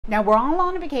Now, we're all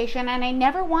on a vacation, and I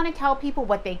never want to tell people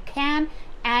what they can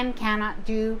and cannot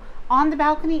do on the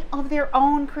balcony of their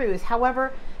own cruise.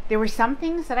 However, there were some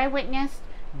things that I witnessed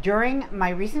during my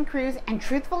recent cruise, and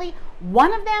truthfully,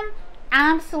 one of them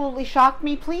absolutely shocked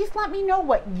me. Please let me know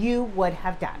what you would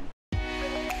have done.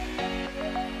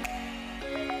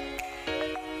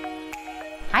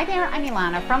 Hi there, I'm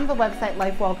Ilana from the website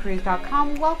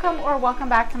lifewellcruise.com. Welcome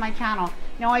back to my channel.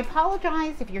 Now, I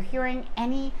apologize if you're hearing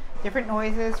any different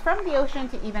noises from the ocean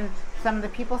to even some of the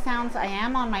people sounds. I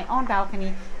am on my own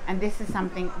balcony, and this is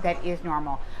something that is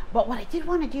normal. But what I did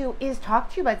want to do is talk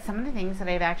to you about some of the things that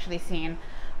I've actually seen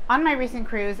on my recent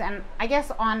cruise, and I guess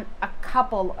on a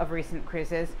couple of recent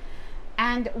cruises.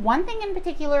 And one thing in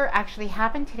particular actually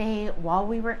happened today while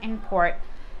we were in port,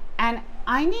 and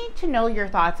I need to know your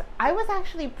thoughts. I was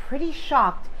actually pretty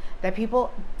shocked that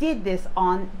people did this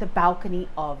on the balcony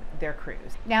of their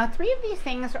cruise. Now, 3 of these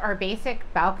things are basic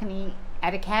balcony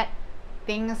etiquette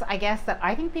things, I guess, that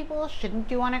I think people shouldn't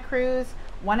do on a cruise.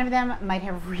 One of them might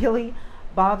have really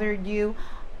bothered you,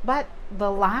 but the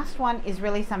last one is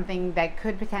really something that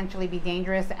could potentially be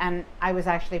dangerous, and I was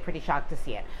actually pretty shocked to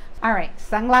see it. All right,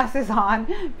 sunglasses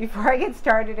on. Before I get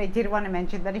started, I did want to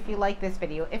mention that if you like this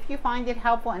video, if you find it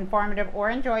helpful, informative, or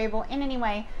enjoyable in any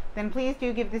way, then please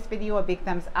do give this video a big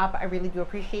thumbs up. I really do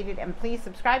appreciate it, and please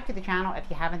subscribe to the channel if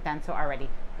you haven't done so already.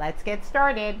 Let's get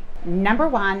started. Number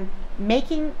 1,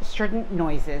 making certain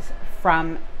noises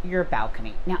from your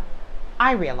balcony. Now,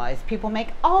 I realize people make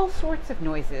all sorts of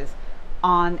noises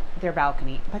on their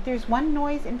balcony, but there's one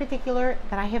noise in particular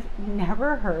that I have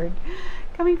never heard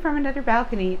coming from another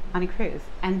balcony on a cruise,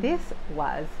 and this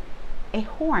was a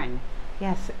horn.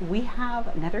 Yes, we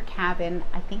have another cabin,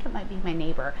 I think it might be my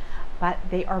neighbor, but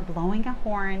they are blowing a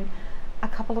horn a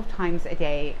couple of times a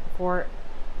day for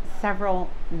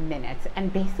several minutes.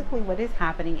 And basically what is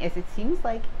happening is, it seems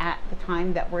like at the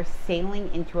time that we're sailing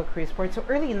into a cruise port, so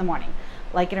early in the morning,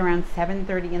 like at around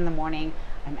 7:30 in the morning,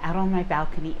 I'm out on my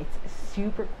balcony, it's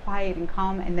super quiet and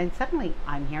calm, and then suddenly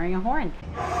I'm hearing a horn.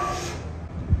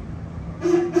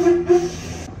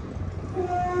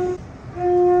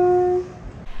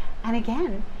 And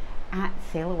again, at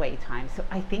sail away time. So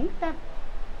I think that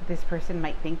this person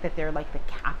might think that they're like the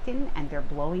captain and they're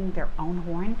blowing their own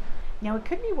horn. Now, it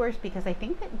could be worse, because I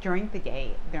think that during the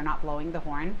day they're not blowing the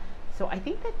horn. So I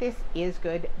think that this is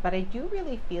good, but I do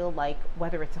really feel like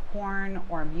whether it's a horn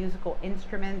or musical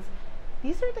instruments,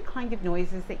 these are the kind of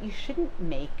noises that you shouldn't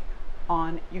make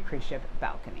on your cruise ship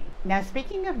balcony. Now,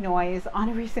 speaking of noise, on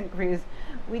a recent cruise,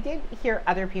 we did hear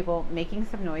other people making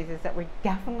some noises that were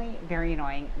definitely very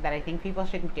annoying that I think people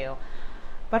shouldn't do.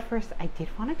 But first, I did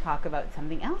want to talk about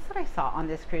something else that I saw on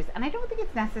this cruise, and I don't think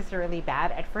it's necessarily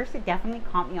bad. At first, it definitely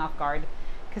caught me off guard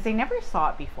because I never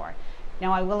saw it before.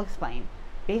 Now, I will explain.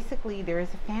 Basically, there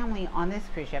is a family on this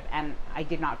cruise ship, and I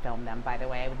did not film them, by the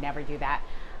way. I would never do that.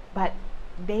 But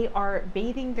they are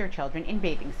bathing their children in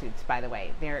bathing suits, by the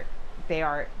way. They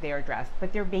are dressed,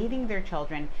 but they're bathing their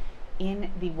children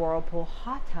in the whirlpool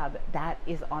hot tub that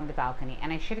is on the balcony.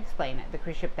 And I should explain it. The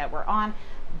cruise ship that we're on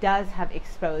does have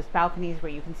exposed balconies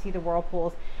where you can see the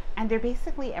whirlpools, and they're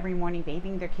basically every morning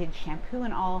bathing their kids, shampoo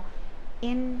and all,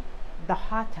 in the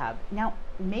hot tub. Now,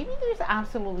 maybe there's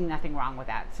absolutely nothing wrong with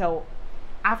that. So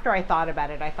after I thought about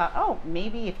it, I thought, oh,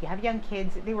 maybe if you have young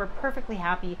kids, they were perfectly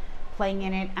happy playing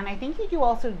in it. And I think you do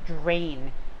also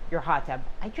drain your hot tub.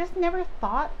 I just never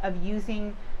thought of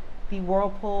using the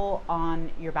whirlpool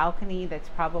on your balcony. That's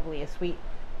probably a suite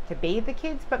to bathe the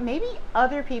kids, but maybe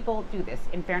other people do this.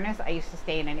 In fairness, I used to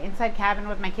stay in an inside cabin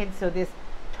with my kids, so this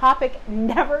topic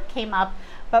never came up,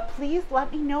 but please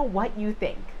let me know what you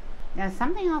think. Now,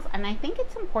 something else, and I think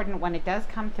it's important when it does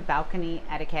come to balcony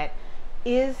etiquette,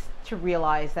 is to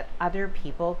realize that other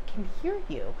people can hear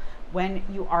you when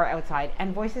you are outside,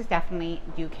 and voices definitely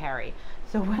do carry.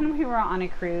 So when we were on a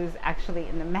cruise, actually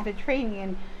in the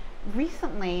Mediterranean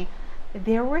recently,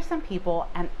 there were some people,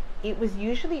 and it was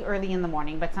usually early in the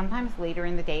morning, but sometimes later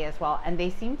in the day as well, and they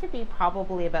seemed to be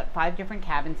probably about 5 different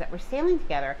cabins that were sailing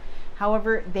together.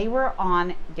 However, they were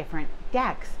on different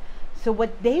decks. So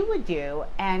what they would do,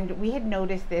 and we had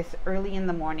noticed this early in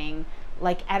the morning,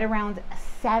 like at around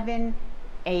 7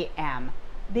 a.m.,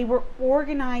 they were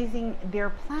organizing their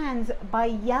plans by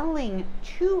yelling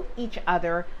to each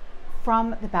other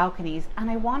from the balconies. And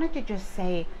I wanted to just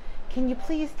say, can you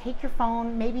please take your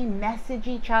phone, maybe message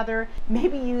each other,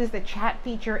 maybe use the chat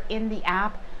feature in the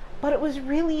app? But it was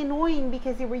really annoying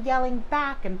because they were yelling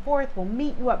back and forth, we'll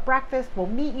meet you at breakfast, we'll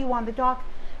meet you on the dock.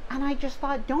 And I just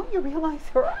thought, don't you realize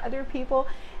there are other people?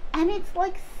 And it's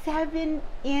like 7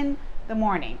 in the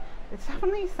morning. It's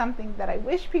definitely something that I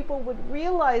wish people would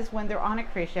realize when they're on a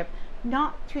cruise ship.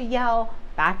 not to yell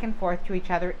back and forth to each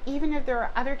other, even if there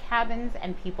are other cabins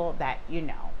and people that you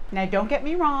know. Now, don't get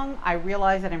me wrong, I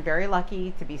realize that I'm very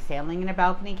lucky to be sailing in a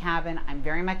balcony cabin. I'm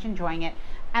very much enjoying it.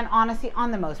 And honestly,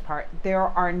 on the most part, there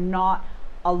are not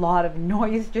a lot of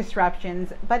noise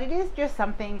disruptions, but it is just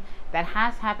something that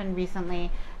has happened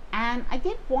recently. And I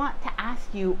did want to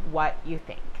ask you what you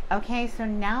think. Okay, so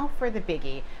now for the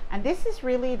biggie. And this is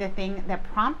really the thing that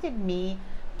prompted me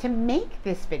to make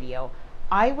this video.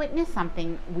 I witnessed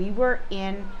something. We were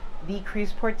in the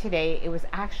cruise port today. It was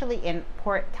actually in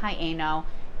Port Taino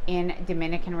in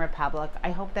Dominican Republic.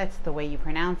 I hope that's the way you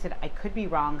pronounce it. I could be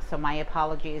wrong, so my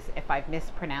apologies if I've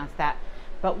mispronounced that.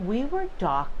 But we were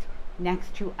docked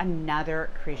next to another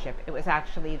cruise ship. It was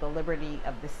actually the Liberty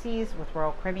of the Seas with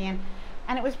Royal Caribbean,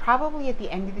 and it was probably at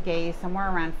the end of the day,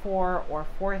 somewhere around 4 or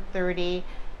 4:30.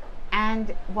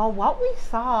 And well, what we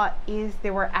saw is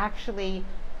there were actually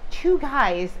two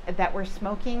guys that were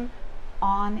smoking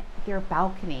on their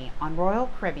balcony on Royal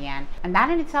Caribbean, and that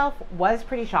in itself was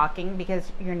pretty shocking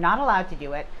because you're not allowed to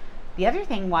do it. The other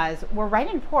thing was, we're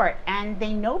right in port and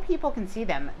they know people can see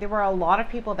them. There were a lot of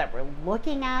people that were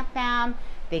looking at them.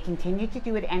 They continued to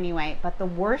do it anyway, but the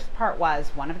worst part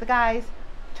was one of the guys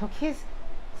took his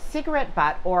cigarette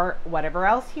butt or whatever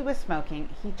else he was smoking,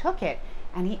 he took it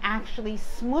and he actually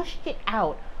smushed it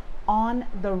out on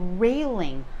the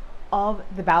railing of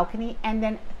the balcony and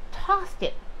then tossed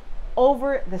it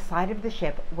over the side of the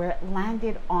ship where it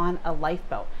landed on a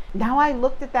lifeboat. Now I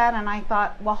looked at that and I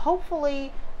thought, well,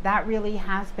 hopefully that really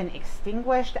has been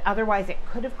extinguished. Otherwise it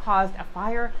could have caused a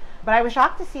fire. But I was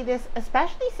shocked to see this,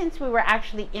 especially since we were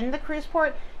actually in the cruise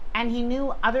port and he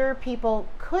knew other people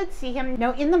could see him.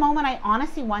 Now in the moment, I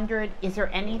honestly wondered, is there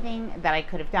anything that I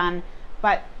could have done?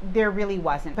 But there really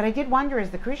wasn't. But I did wonder, is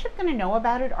the cruise ship going to know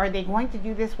about it? Are they going to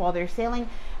do this while they're sailing?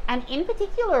 And in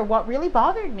particular, what really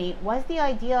bothered me was the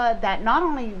idea that not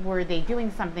only were they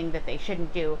doing something that they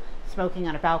shouldn't do, smoking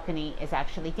on a balcony is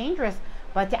actually dangerous,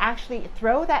 but to actually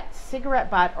throw that cigarette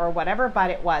butt or whatever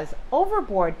butt it was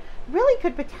overboard really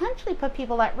could potentially put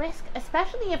people at risk,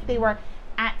 especially if they were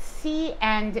at sea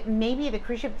and maybe the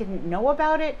cruise ship didn't know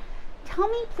about it. Tell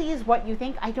me please what you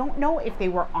think. I don't know if they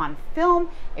were on film,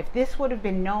 if this would have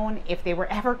been known, if they were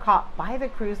ever caught by the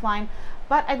cruise line,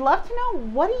 but I'd love to know,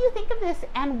 what do you think of this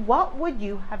and what would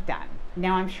you have done?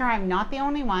 Now I'm sure I'm not the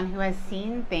only one who has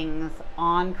seen things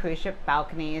on cruise ship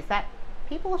balconies that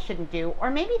people shouldn't do, or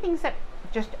maybe things that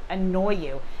just annoy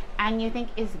you and you think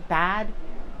is bad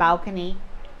balcony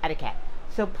etiquette.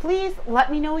 So please let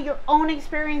me know your own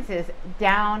experiences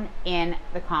down in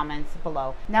the comments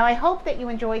below. Now I hope that you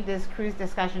enjoyed this cruise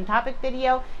discussion topic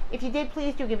video. If you did,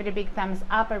 please do give it a big thumbs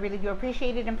up. I really do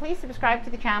appreciate it. And please subscribe to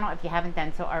the channel if you haven't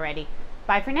done so already.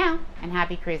 Bye for now and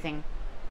happy cruising.